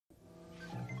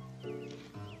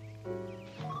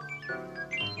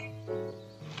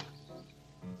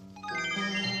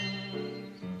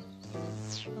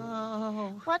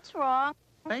What's wrong?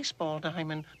 Baseball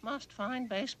diamond. Must find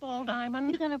baseball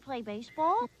diamond. You gonna play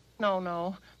baseball?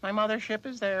 No. My mothership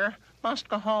is there. Must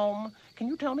go home. Can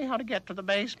you tell me how to get to the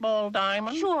baseball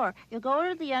diamond? Sure. You go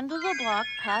to the end of the block,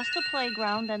 past the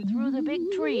playground, and through the big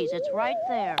trees. It's right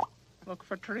there. Look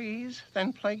for trees,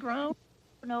 then playground?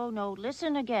 No.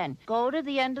 Listen again. Go to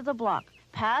the end of the block,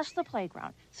 past the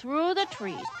playground, through the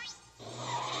trees.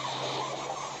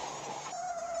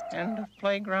 End of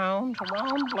playground,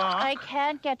 around block. I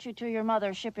can't get you to your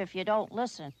mothership if you don't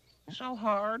listen. So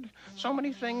hard. So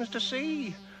many things to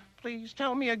see. Please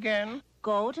tell me again.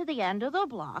 Go to the end of the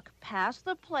block, past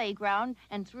the playground,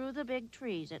 and through the big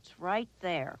trees. It's right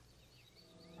there.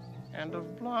 End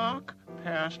of block,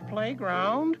 past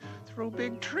playground, through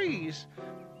big trees.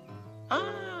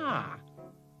 Ah!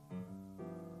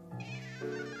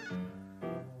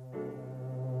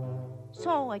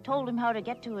 So I told him how to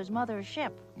get to his mother's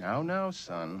ship. Now,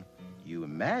 son. You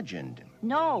imagined.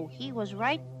 No, he was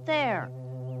right there.